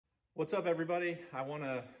What's up, everybody? I want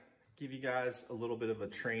to give you guys a little bit of a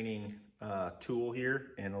training tool here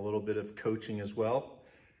and a little bit of coaching as well.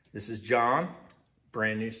 This is John,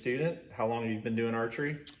 brand new student. How long have you been doing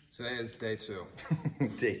archery? Today is day 2.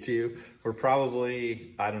 Day 2. We're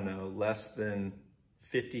probably, I don't know, less than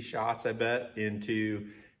 50 shots, I bet, into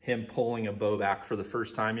him pulling a bow back for the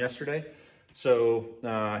first time yesterday.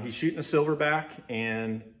 So he's shooting a silverback,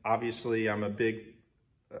 and obviously I'm a big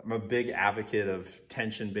advocate of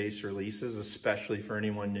tension-based releases, especially for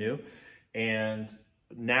anyone new. And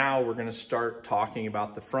now we're gonna start talking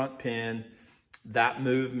about the front pin, that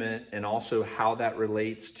movement, and also how that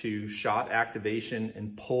relates to shot activation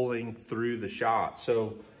and pulling through the shot.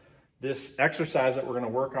 So this exercise that we're gonna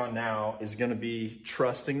work on now is gonna be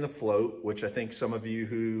trusting the float, which I think some of you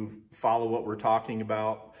who follow what we're talking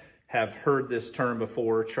about have heard this term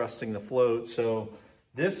before, trusting the float. So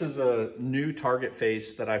this is a new target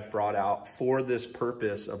face that I've brought out for this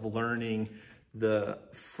purpose of learning the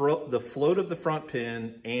float of the front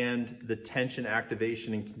pin and the tension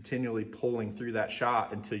activation and continually pulling through that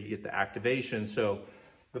shot until you get the activation. So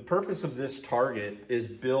the purpose of this target is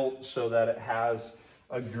built so that it has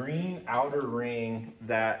a green outer ring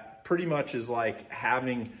that pretty much is like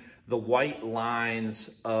having the white lines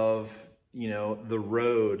of, you know, the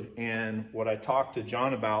road. And what I talked to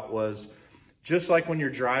John about was, just like when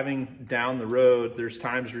you're driving down the road, there's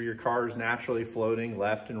times where your car is naturally floating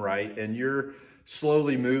left and right, and you're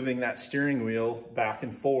slowly moving that steering wheel back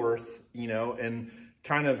and forth, you know, and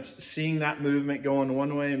kind of seeing that movement going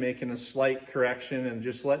one way, making a slight correction and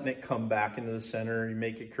just letting it come back into the center. You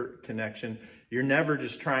make a connection. You're never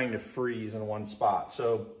just trying to freeze in one spot.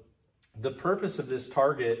 So the purpose of this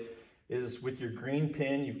target is with your green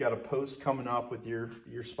pin, you've got a post coming up with your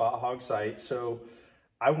spot hog sight. So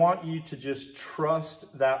I want you to just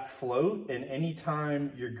trust that float, and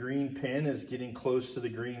anytime your green pin is getting close to the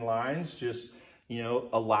green lines, just, you know,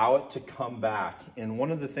 allow it to come back. And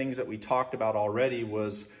one of the things that we talked about already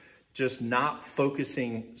was just not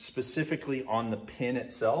focusing specifically on the pin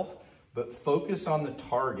itself, but focus on the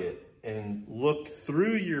target and look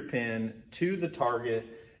through your pin to the target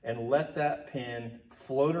and let that pin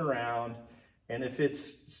float around. And if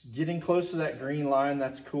it's getting close to that green line,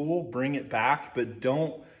 that's cool, bring it back, but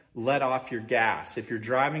don't let off your gas. If you're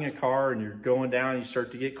driving a car and you're going down, you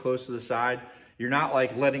start to get close to the side, you're not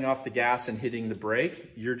like letting off the gas and hitting the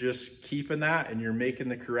brake. You're just keeping that and you're making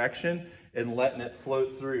the correction and letting it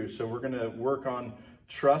float through. So we're gonna work on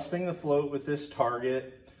trusting the float with this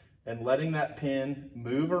target and letting that pin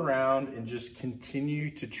move around and just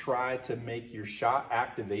continue to try to make your shot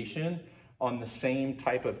activation on the same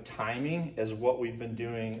type of timing as what we've been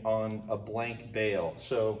doing on a blank bail.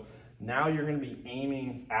 So now you're gonna be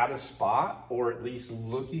aiming at a spot, or at least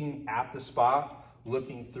looking at the spot,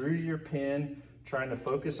 looking through your pin, trying to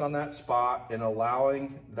focus on that spot and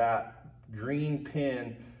allowing that green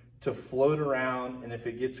pin to float around. And if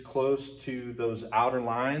it gets close to those outer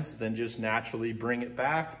lines, then just naturally bring it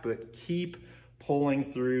back, but keep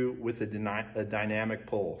pulling through with a dynamic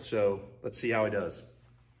pull. So let's see how he does.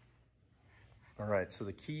 All right, so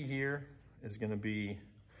the key here is gonna be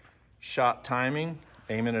shot timing,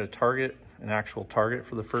 aiming at a target, an actual target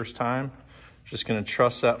for the first time. Just gonna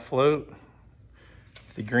trust that float.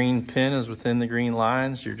 If the green pin is within the green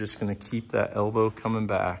lines, you're just gonna keep that elbow coming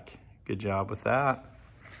back. Good job with that.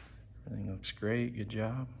 Everything looks great, good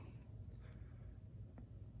job.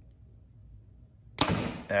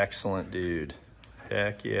 Excellent, dude.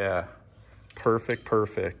 Heck yeah. Perfect,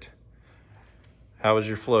 perfect. How was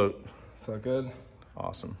your float? Felt good.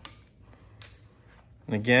 Awesome.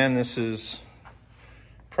 And again, this is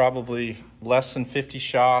probably less than 50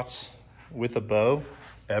 shots with a bow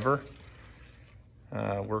ever.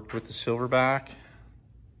 Worked with the silverback.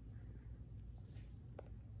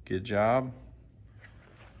 Good job.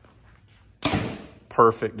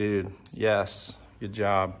 Perfect, dude. Yes, good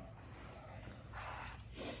job.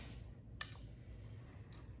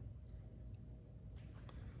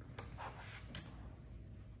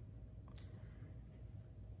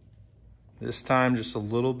 This time, just a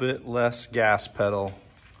little bit less gas pedal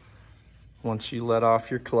once you let off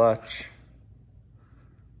your clutch.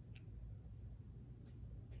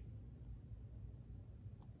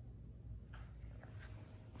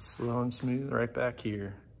 Slow and smooth right back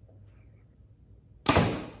here.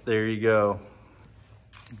 There you go.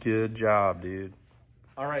 Good job, dude.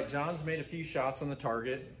 All right, John's made a few shots on the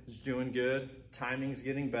target. He's doing good. Timing's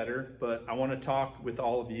getting better, but I want to talk with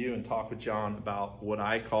all of you and talk with John about what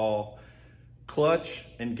I call clutch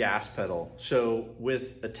and gas pedal. So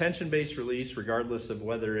with a tension-based release, regardless of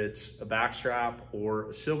whether it's a backstrap or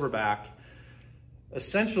a silverback,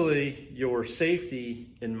 essentially your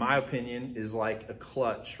safety, in my opinion, is like a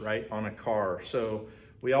clutch, right, on a car. So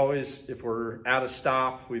we always, if we're at a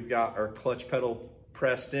stop, we've got our clutch pedal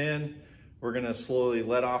pressed in. We're gonna slowly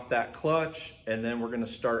let off that clutch, and then we're gonna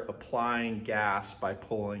start applying gas by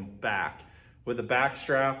pulling back. With a back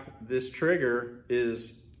strap, this trigger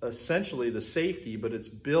is essentially the safety, but it's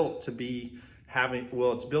built to be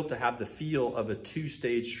it's built to have the feel of a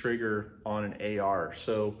 2-stage trigger on an AR.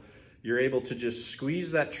 So you're able to just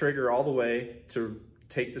squeeze that trigger all the way to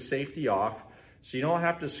take the safety off. So you don't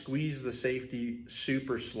have to squeeze the safety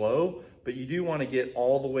super slow, but you do want to get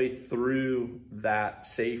all the way through that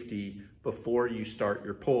safety before you start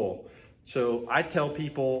your pull. So I tell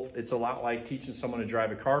people it's a lot like teaching someone to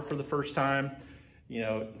drive a car for the first time. You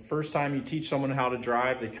know, the first time you teach someone how to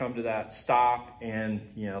drive, they come to that stop and,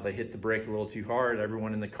 you know, they hit the brake a little too hard.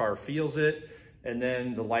 Everyone in the car feels it. And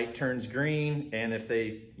then the light turns green. And if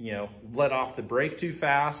they, you know, let off the brake too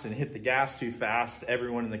fast and hit the gas too fast,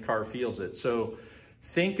 everyone in the car feels it. So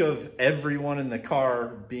think of everyone in the car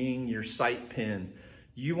being your sight pin.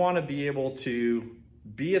 You want to be able to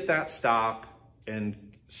be at that stop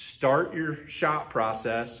and start your shot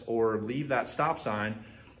process or leave that stop sign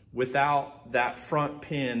without that front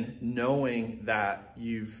pin knowing that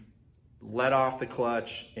you've let off the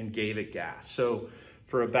clutch and gave it gas. So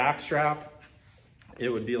for a back strap, it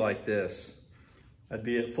would be like this. I'd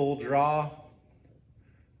be at full draw.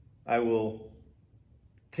 I will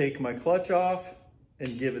take my clutch off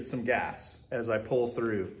and give it some gas as I pull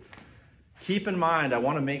through. Keep in mind, I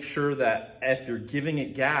want to make sure that if you're giving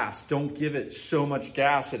it gas, don't give it so much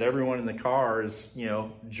gas that everyone in the car is, you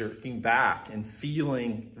know, jerking back and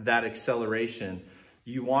feeling that acceleration.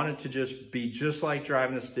 You want it to just be just like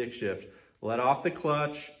driving a stick shift. Let off the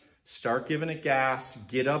clutch, start giving it gas,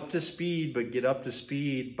 get up to speed, but get up to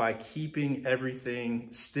speed by keeping everything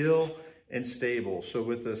still and stable. So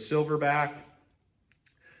with the Silverback,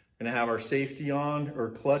 we're gonna have our safety on or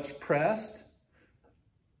clutch pressed.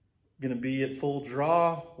 Gonna be at full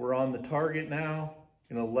draw. We're on the target now.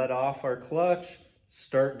 Gonna let off our clutch,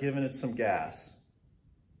 start giving it some gas.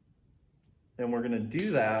 And we're gonna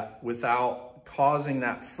do that without causing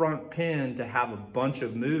that front pin to have a bunch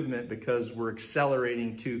of movement because we're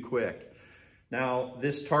accelerating too quick. Now,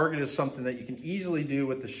 this target is something that you can easily do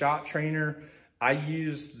with the shot trainer. I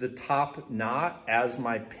use the top knot as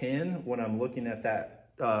my pin when I'm looking at that,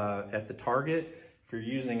 at the target. If you're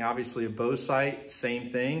using obviously a bow sight, same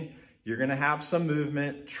thing. You're gonna have some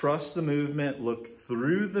movement, trust the movement, look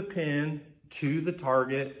through the pin to the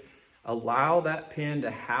target, allow that pin to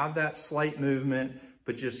have that slight movement,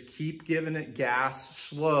 but just keep giving it gas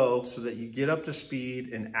slow so that you get up to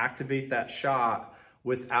speed and activate that shot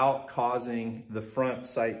without causing the front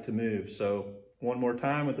sight to move. So one more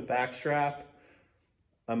time with the back strap.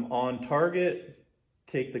 I'm on target,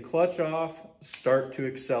 take the clutch off, start to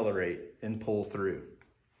accelerate and pull through.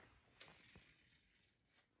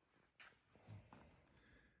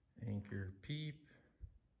 Anchor peep,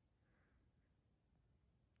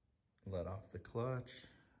 let off the clutch,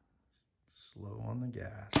 slow on the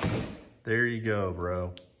gas. There you go,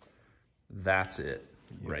 bro. That's it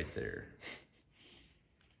right there.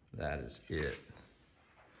 That is it.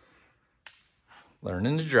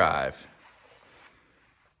 Learning to drive.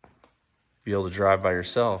 Be able to drive by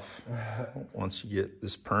yourself once you get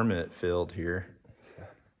this permit filled here.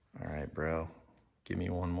 All right, bro. Give me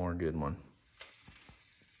one more good one.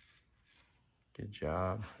 Good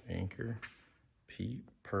job, anchor, peep,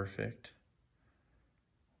 perfect.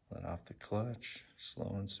 Let off the clutch,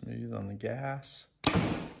 slow and smooth on the gas.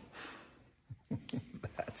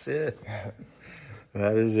 That's it.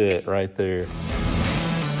 That is it right there.